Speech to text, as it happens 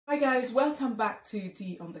Hi guys, welcome back to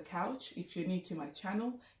Tea on the Couch. If you're new to my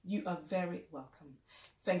channel, you are very welcome.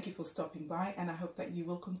 Thank you for stopping by and I hope that you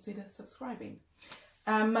will consider subscribing.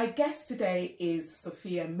 My guest today is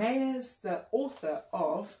Sophia Meyers, the author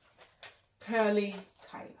of Kyla.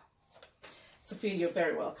 Sophia, you're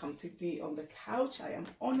very welcome to Tea on the Couch. I am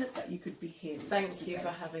honoured that you could be here. Thank you for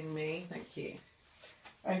having me. Thank you.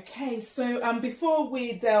 Okay, so before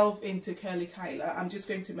we delve into Kyla, I'm just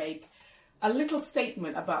going to make a little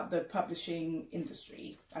statement about the publishing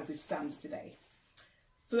industry as it stands today.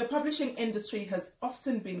 So the publishing industry has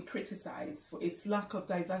often been criticised for its lack of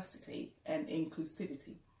diversity and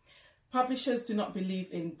inclusivity. Publishers do not believe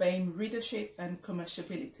in BAME readership and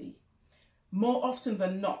commerciability. More often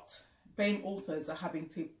than not, BAME authors are having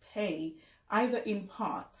to pay either in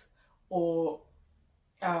part or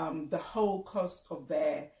the whole cost of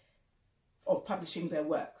publishing their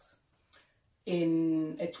works.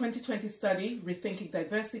 In a 2020 study, Rethinking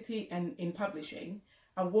Diversity and in Publishing,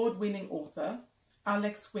 award-winning author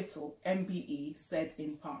Alex Whittle, MBE, said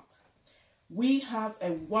in part, "We have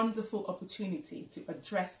a wonderful opportunity to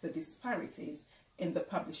address the disparities in the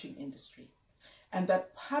publishing industry, and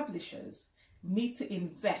that publishers need to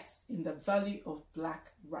invest in the value of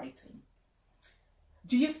Black writing."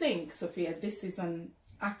 Do you think, Sophia, this is an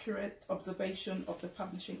accurate observation of the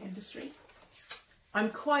publishing industry? I'm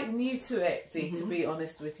quite new to it, Dee, to be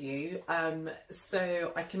honest with you.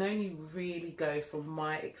 So I can only really go from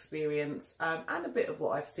my experience and a bit of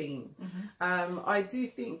what I've seen. I do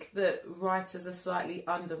think that writers are slightly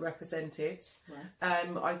underrepresented.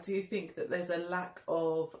 Right. I do think that there's a lack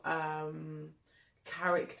of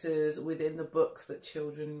characters within the books that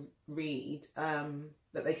children read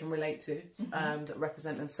that they can relate to, that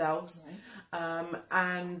represent themselves. Right.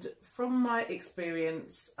 And from my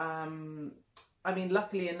experience, I mean,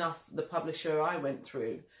 luckily enough, the publisher I went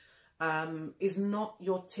through is not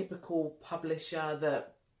your typical publisher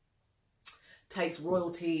that takes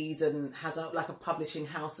royalties and has like a publishing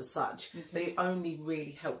house as such. They only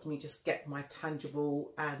really helped me just get my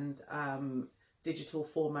tangible and digital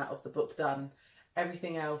format of the book done.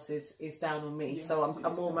 Everything else is down on me. So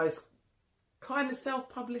I'm almost kind of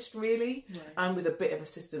self-published really, and with a bit of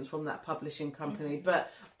assistance from that publishing company.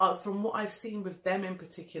 But from what I've seen with them in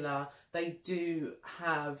particular, they do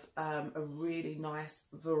have a really nice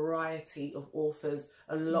variety of authors,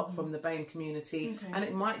 a lot from the BAME community, and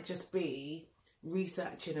it might just be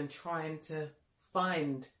researching and trying to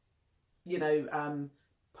find, you know,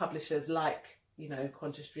 publishers like, you know,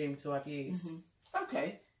 Conscious Dreams, who I've used.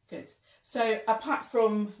 Okay, good. So apart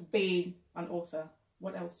from being an author,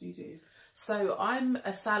 what else do you do? So I'm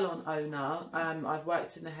a salon owner. I've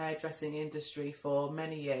worked in the hairdressing industry for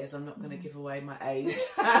many years. I'm not going to give away my age,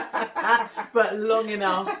 but long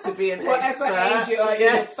enough to be an expert. Whatever age you are,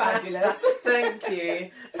 you look fabulous. Thank you.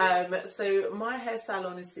 So my hair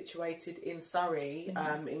salon is situated in Surrey,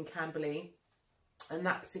 in Camberley. And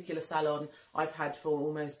that particular salon I've had for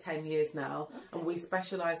almost 10 years now. And we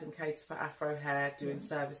specialise and cater for Afro hair, doing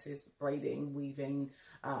services, braiding, weaving,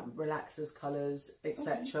 relaxers, colours,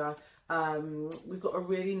 etc. We've got a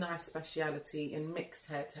really nice speciality in mixed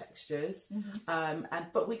hair textures,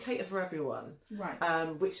 but we cater for everyone,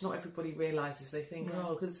 which not everybody realises. They think,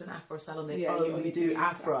 oh, because it's an Afro salon, they only do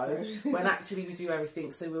Afro, when actually we do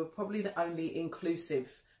everything. So we're probably the only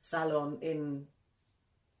inclusive salon in,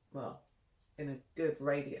 well, in a good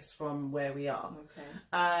radius from where we are.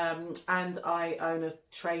 And I own a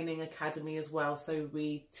training academy as well, so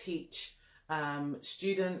we teach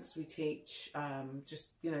students, we teach just,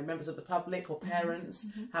 you know, members of the public or parents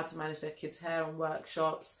how to manage their kids' hair on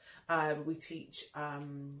workshops. We teach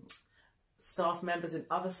staff members in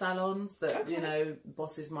other salons that, you know,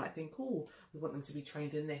 bosses might think, oh, we want them to be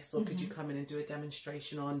trained in this, or could you come in and do a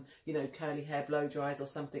demonstration on, you know, curly hair blow dries or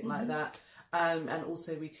something like that. And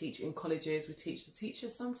also we teach in colleges, we teach the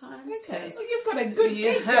teachers sometimes. Okay, so you've got a good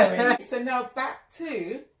gig going. So now back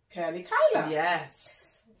to Kyla.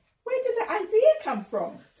 Yes. Where did the idea come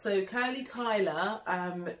from? So Kyla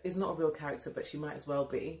is not a real character, but she might as well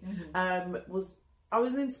be. I was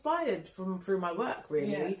inspired through my work,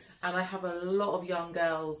 really. And I have a lot of young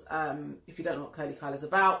girls. If you don't know what Kyla's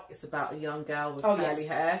about, it's about a young girl with curly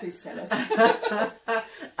hair. Please tell us.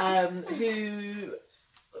 Who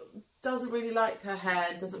doesn't really like her hair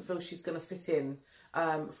and doesn't feel she's going to fit in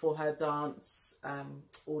for her dance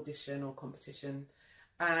audition or competition.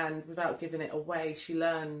 And without giving it away, she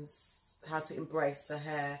learns how to embrace her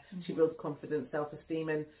hair. She builds confidence, self-esteem,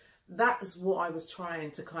 and that's what I was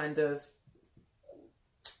trying to kind of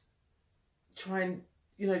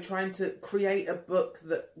you know, trying to create a book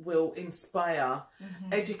that will inspire,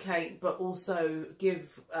 educate, but also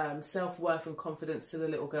give self-worth and confidence to the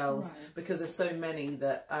little girls. Right. Because there's so many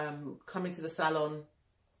that come into the salon,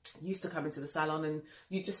 used to come into the salon, and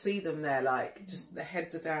you just see them there, like, just their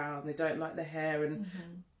heads are down, they don't like their hair. And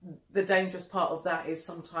the dangerous part of that is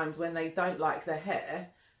sometimes when they don't like their hair,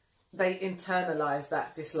 they internalize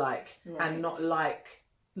that dislike and not like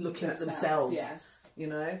looking at themselves, you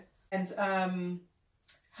know. And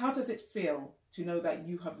how does it feel to know that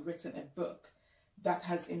you have written a book that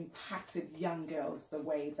has impacted young girls the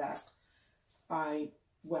way that I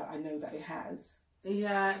know that it has?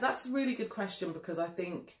 Yeah, that's a really good question, because I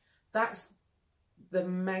think that's the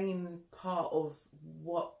main part of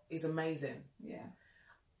what is amazing. Yeah.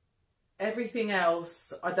 Everything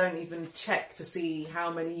else, I don't even check to see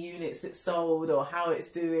how many units it's sold or how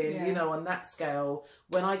it's doing, you know, on that scale.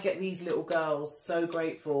 When I get these little girls so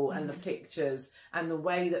grateful, and the pictures and the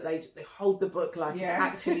way that they hold the book like it's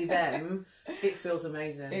actually them, it feels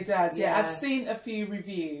amazing. It does, yeah. I've seen a few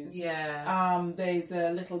reviews. Yeah. There's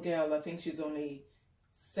a little girl, I think she's only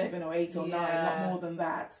 7 or 8 or 9, not more than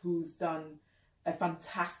that, who's done a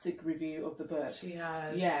fantastic review of the book. She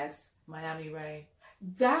has. Yes. Miami Ray.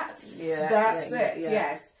 That's it.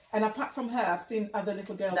 Yes. And apart from her, I've seen other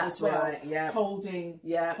little girls as well, holding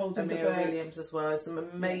the Amira book. Williams as well. Some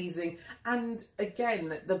amazing, and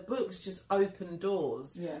again, the books just open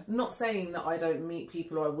doors. Yeah. Not saying that I don't meet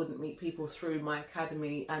people, or I wouldn't meet people through my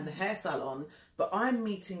academy and the hair salon, but I'm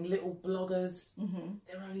meeting little bloggers.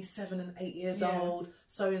 They're only 7 and 8 years old.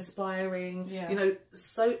 So inspiring. You know,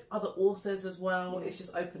 so other authors as well. It's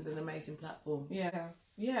just opened an amazing platform.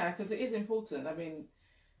 Yeah, because it is important. I mean,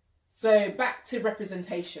 so back to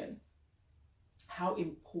representation. How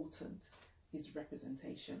important is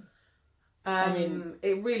representation? I mean,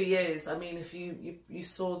 it really is. I mean, if you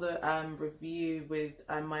saw the review with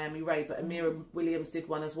Miami Ray, but Amira Williams did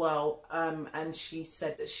one as well, and she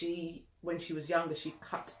said that when she was younger, she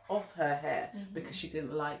cut off her hair because she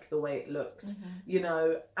didn't like the way it looked, you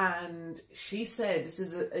know. And she said, this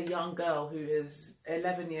is a young girl who is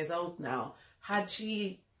 11 years old now. Had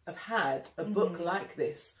she have had a book like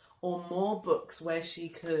this, or more books where she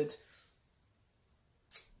could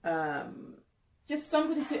just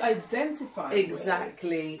somebody to identify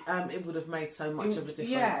exactly with, it would have made so much of a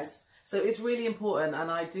difference. So it's really important,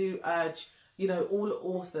 and I do urge, you know, all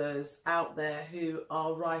authors out there who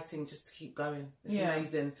are writing, just to keep going. It's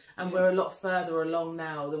amazing, and we're a lot further along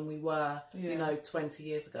now than we were, you know, 20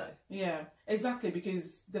 years ago. Yeah, exactly,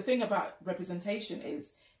 because the thing about representation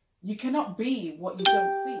is you cannot be what you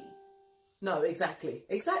don't see. No, exactly,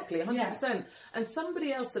 100%. And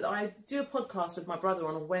somebody else said, I do a podcast with my brother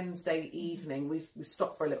on a Wednesday evening. We've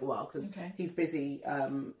stopped for a little while because he's busy,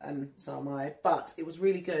 and so am I. But it was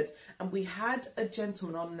really good, and we had a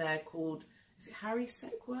gentleman on there called, is it Harry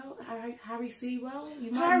Sewell? Harry Sewell?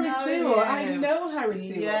 You might Harry know Sewell. him. I know Harry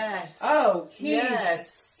Sewell. Yes. Oh, he's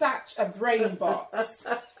such a brain box.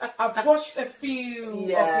 I've watched a few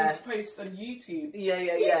of his posts on YouTube.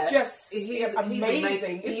 He's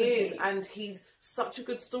amazing. He is, and he's such a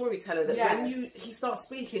good storyteller that when he starts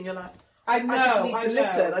speaking, you're like, I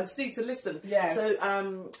just need to listen. Yes.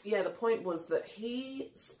 So, the point was that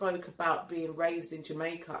he spoke about being raised in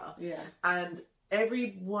Jamaica. And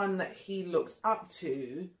everyone that he looked up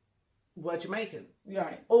to were Jamaican.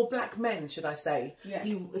 Or black men, should I say.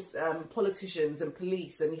 He was politicians and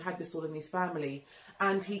police, and he had this all in his family.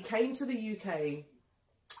 And he came to the UK,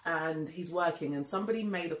 and he's working, and somebody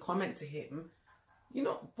made a comment to him, "You're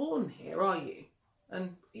not born here, are you?"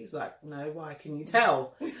 And he was like, "No, why? Can you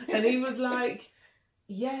tell?" And he was like,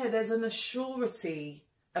 "Yeah, there's an assurity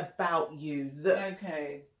about you that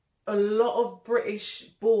a lot of British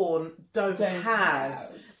born don't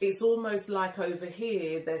have. It's almost like over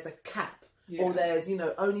here there's a cap, or there's, you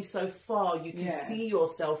know, only so far you can see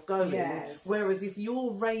yourself going. Whereas if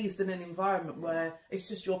you're raised in an environment where it's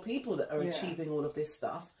just your people that are achieving all of this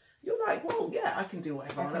stuff, you're like, well, I can do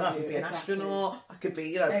whatever I want. I could be an astronaut, I could be,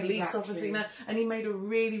 you know, a police officer, you know." And he made a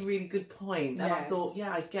really, really good point. And I thought,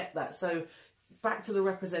 I get that. So back to the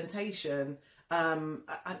representation,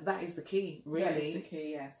 that is the key, really. That is the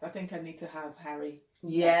key, yes. I think I need to have Harry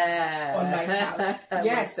on my couch.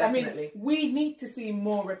 Yes, I mean, we need to see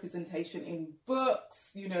more representation in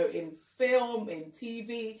books, you know, in film, in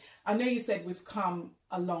TV. I know you said we've come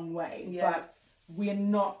a long way, but we're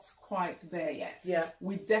not quite there yet.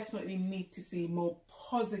 We definitely need to see more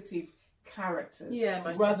positive characters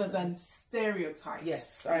rather than stereotypes,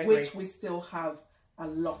 yes, I agree. which we still have a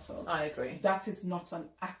lot of. I agree. That is not an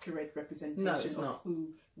accurate representation of who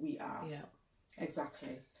we are. Yeah.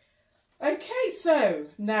 Exactly. Okay, so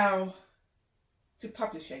now to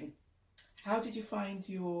publishing, how did you find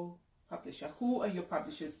your publisher? Who are your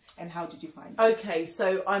publishers and how did you find them? Okay,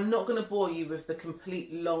 so I'm not going to bore you with the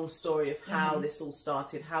complete long story of how this all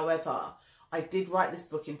started. However, I did write this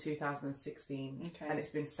book in 2016 and it's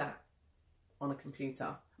been sat on a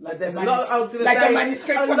computer. Like there's a a lot, I was going to like say, a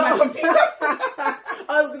manuscript on my computer.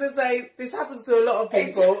 I was going to say, this happens to a lot of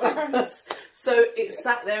people. So it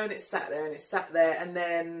sat there and it sat there and it sat there. And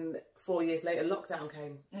then 4 years later, lockdown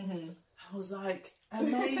came. I was like,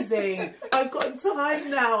 amazing. I've got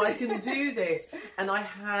time now. I can do this. And I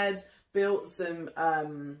had built some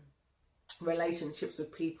relationships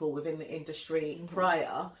with people within the industry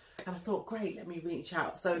prior. And I thought, great, let me reach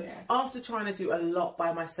out. So after trying to do a lot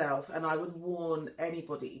by myself, and I would warn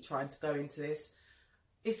anybody trying to go into this,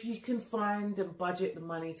 if you can find and budget the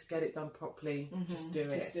money to get it done properly, just do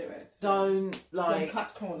it. Just do it. Don't don't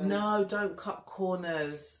cut corners. No, don't cut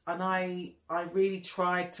corners. And I really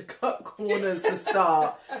tried to cut corners to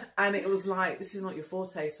start, and it was like, this is not your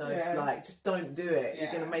forte, so like, just don't do it.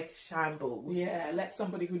 You're gonna make shambles. Yeah, let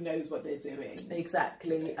somebody who knows what they're doing.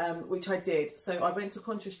 Exactly. Which I did. So I went to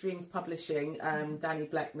Contra Streams Publishing, Danny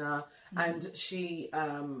Bleckner, and she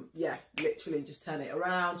literally just turned it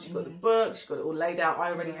around. She got the book, she got it all laid out.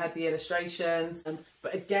 I already had the illustrations,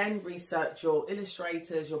 but again, research your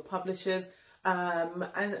illustrators, your publishers,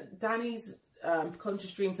 and Danny's Contra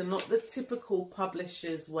Streams are not the typical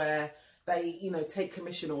publishers where they, you know, take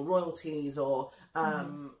commission or royalties or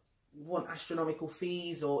want astronomical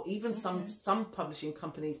fees, or even some publishing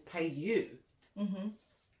companies pay you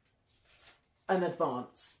an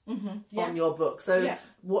advance on your book. So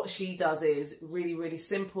what she does is really, really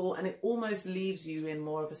simple, and it almost leaves you in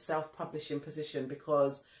more of a self-publishing position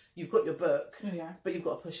because you've got your book, but you've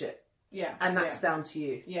got to push it. Yeah. And that's down to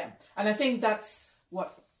you. Yeah. And I think that's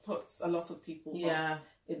what puts a lot of people off,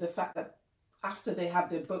 in the fact that after they have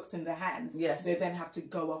their books in their hands, they then have to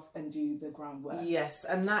go off and do the groundwork. Yes,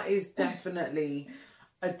 and that is definitely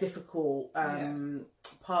a difficult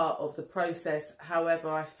part of the process. However,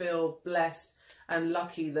 I feel blessed and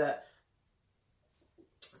lucky that,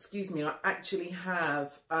 excuse me, I actually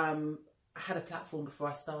have had a platform before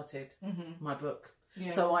I started my book.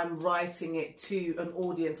 So I'm writing it to an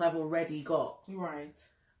audience I've already got. Right.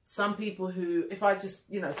 Some people who, if I just,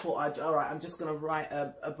 you know, thought, all right, I'm just going to write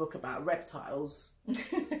a book about reptiles.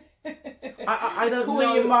 I don't know. Who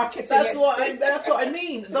are you marketing? That's what I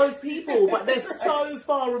mean. Those people, but they're so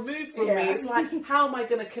far removed from me. It's like, how am I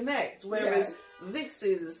going to connect? Whereas this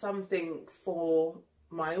is something for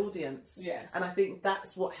my audience. Yes. And I think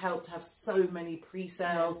that's what helped have so many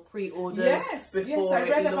pre-sales, pre-orders before I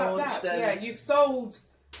read it about launched. that. Yeah, you sold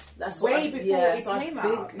way before it came out.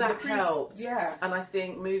 I think that helped. Yeah. And I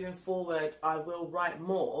think moving forward, I will write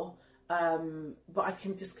more. But I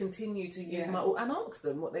can just continue to use my, and ask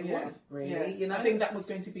them what they want, really. You know, I think that was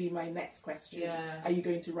going to be my next question. Are you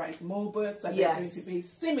going to write more books? Are they going to be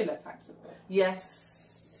similar types of books?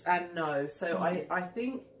 Yes and no. So I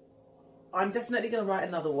think I'm definitely going to write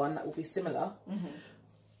another one that will be similar.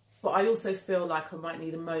 But I also feel like I might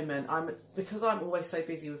need a moment. Because I'm always so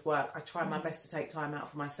busy with work, I try my best to take time out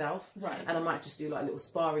for myself. Right. And I might just do like little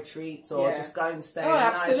spa retreats or just go and stay in a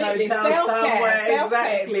nice hotel somewhere.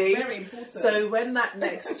 Exactly. Very important. So when that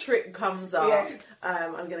next trip comes up,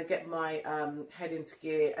 I'm going to get my head into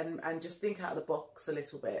gear and just think out of the box a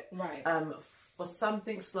little bit. Right. For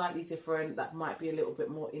something slightly different that might be a little bit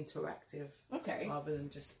more interactive. Okay. Rather than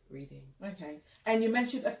just reading. Okay. And you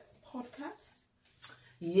mentioned a podcast?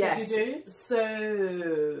 Yes. What do you do?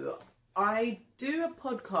 So I do a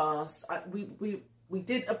podcast. We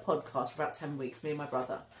did a podcast for about 10 weeks, me and my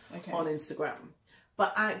brother, on Instagram.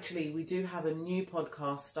 But actually, we do have a new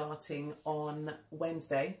podcast starting on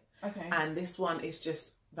Wednesday. Okay. And this one is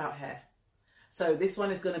just about hair. So this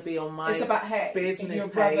one is going to be on my business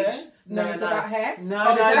page. No, it's about hair?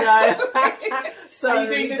 No. So are you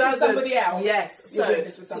doing this with somebody else? Yes.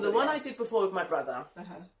 So the one I did before with my brother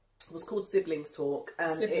was called Siblings Talk.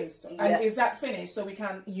 And is that finished? So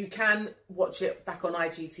you can watch it back on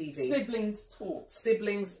IGTV. Siblings Talk.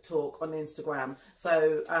 Siblings Talk on Instagram.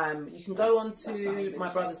 So you can go on to my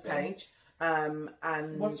brother's page. And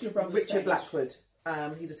what's your brother's Richard page? Blackwood.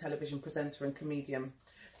 He's a television presenter and comedian.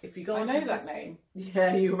 If you go I know that name.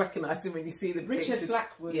 Yeah, you'll recognise him when you see the picture. Richard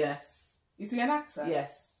Blackwood. Yes. Is he an actor?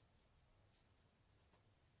 Yes.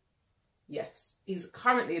 Yes. He's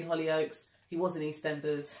currently in Hollyoaks. He was in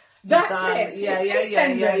EastEnders. That's it. Yeah.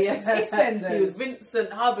 EastEnders. He was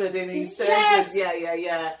Vincent Hubbard in EastEnders. Yes.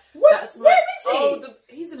 Yeah. Where is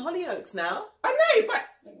he? He's in Hollyoaks now. I know, but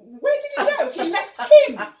where did he go? He left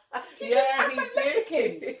Kim. He left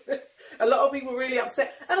Kim. A lot of people really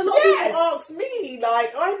upset, and a lot of people ask me,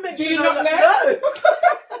 like, I'm meant Do to you know not that. know?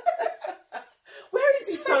 No. Where is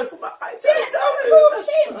he, Sophia? I don't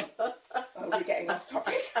know. Oh, we're getting off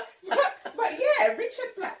topic. But yeah,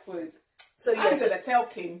 Richard Blackwood. So I'm going to tell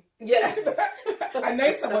Kim. Yeah. I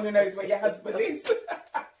know someone who knows what your husband is.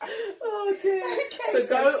 Oh dear.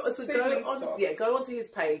 Okay, go onto his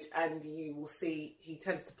page and you will see he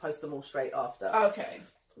tends to post them all straight after. Okay.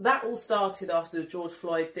 That all started after the George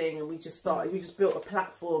Floyd thing, and we just built a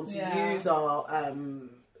platform to use our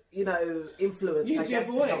influence, use I guess, your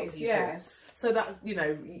voice, to help people. yes. So that's,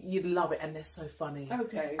 you'd love it, and they're so funny.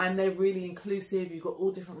 Okay. And they're really inclusive. You've got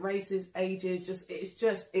all different races, ages.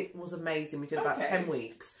 It was amazing. We did about 10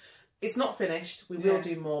 weeks. It's not finished. We will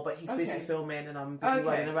do more, but he's busy filming and I'm busy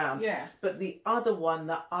running around. Yeah. But the other one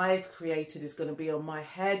that I've created is going to be on my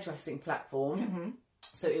hairdressing platform. Mm-hmm.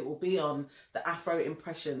 So it will be on the Afro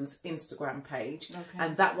Impressions Instagram page.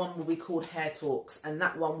 And that one will be called Hair Talks. And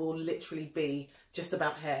that one will literally be just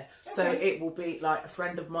about hair. So it will be like a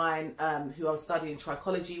friend of mine who I was studying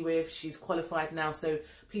trichology with. She's qualified now. So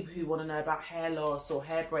people who want to know about hair loss or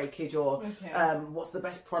hair breakage or what's the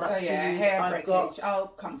best products to use. Hair breakage. I'll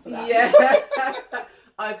come for that. Yeah.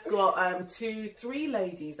 I've got 2-3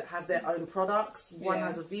 ladies that have their own products. One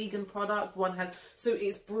has a vegan product. One has... So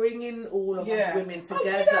it's bringing all of us women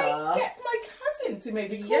together. Can I get my cousin to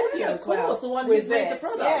maybe call you as well? Of course, the one who's made the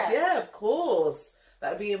product. Yeah, of course.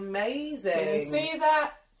 That would be amazing. Can you see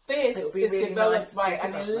that? This is really developed by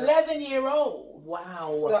an 11-year-old.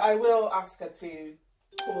 Wow. So I will ask her to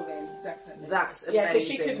call in, definitely. That's amazing. Yeah, because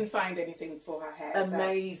she couldn't find anything for her hair.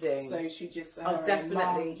 Amazing. So she just,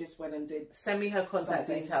 definitely just went and did. Send me her contact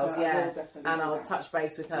details, so and I'll touch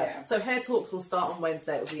base with her. Yeah. So Hair Talks will start on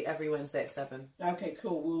Wednesday. It will be every Wednesday at 7. Okay,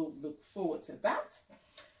 cool. We'll look forward to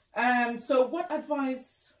that. So what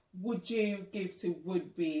advice would you give to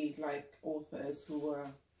would-be like authors who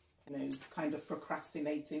are, kind of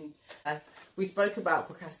procrastinating? We spoke about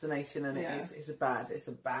procrastination, and it's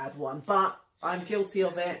a bad one, but I'm guilty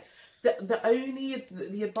of it.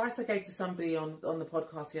 The advice I gave to somebody on the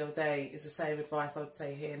podcast the other day is the same advice I would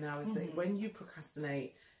say here now, is that when you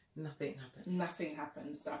procrastinate, nothing happens. Nothing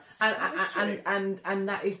happens. And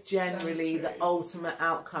that is generally the ultimate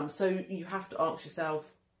outcome. So you have to ask yourself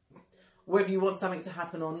whether you want something to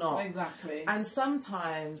happen or not. Exactly. And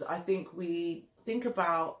sometimes I think we think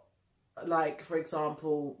about, like, for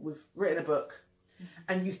example, we've written a book,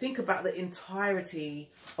 and you think about the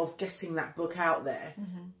entirety of getting that book out there,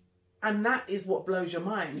 and that is what blows your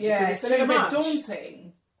mind. Yeah, because it's a little bit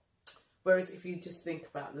daunting. Whereas if you just think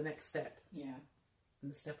about the next step,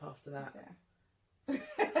 and the step after that,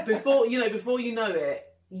 before you know it,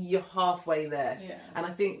 you're halfway there. Yeah. And I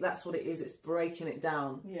think that's what it is. It's breaking it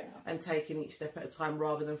down and taking each step at a time,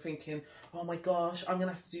 rather than thinking, oh my gosh, I'm going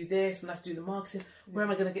to have to do this and I have to do the marketing. Where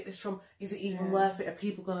am I going to get this from? Is it even worth it? Are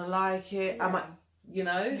people going to like it? Am I,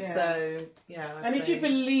 so and if you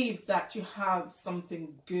believe that you have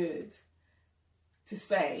something good to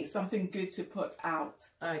say, something good to put out,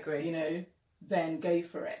 I agree. Then go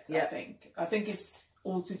for it. I think it's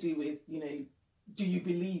all to do with, do you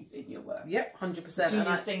believe in your work? Yep, 100%. Do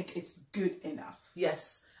you think it's good enough?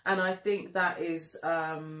 Yes, and I think that is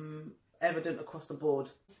evident across the board.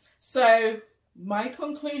 So my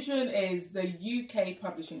conclusion is the UK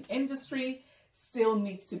publishing industry still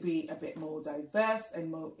needs to be a bit more diverse and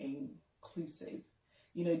more inclusive,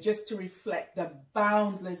 just to reflect the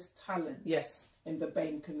boundless talent in the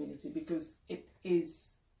BAME community, because it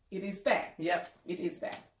is there. Yep. It is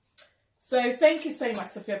there. So thank you so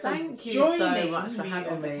much, Sophia, for joining so much for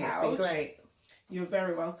having me. It's been great. You're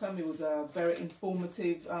very welcome. It was a very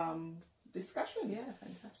informative discussion. Yeah,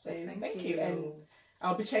 fantastic. So thank you. And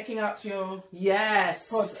I'll be checking out your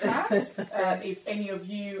podcast. And if any of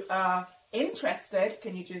you are interested,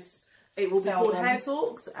 can you just It will be called Hair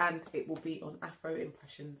Talks, and it will be on Afro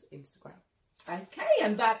Impressions Instagram. Okay,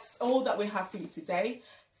 and that's all that we have for you today.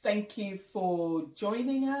 Thank you for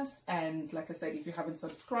joining us, and like I said, if you haven't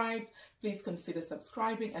subscribed, please consider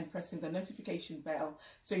subscribing and pressing the notification bell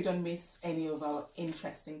so you don't miss any of our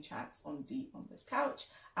interesting chats on D on the Couch.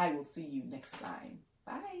 I will see you next time.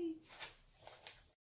 Bye.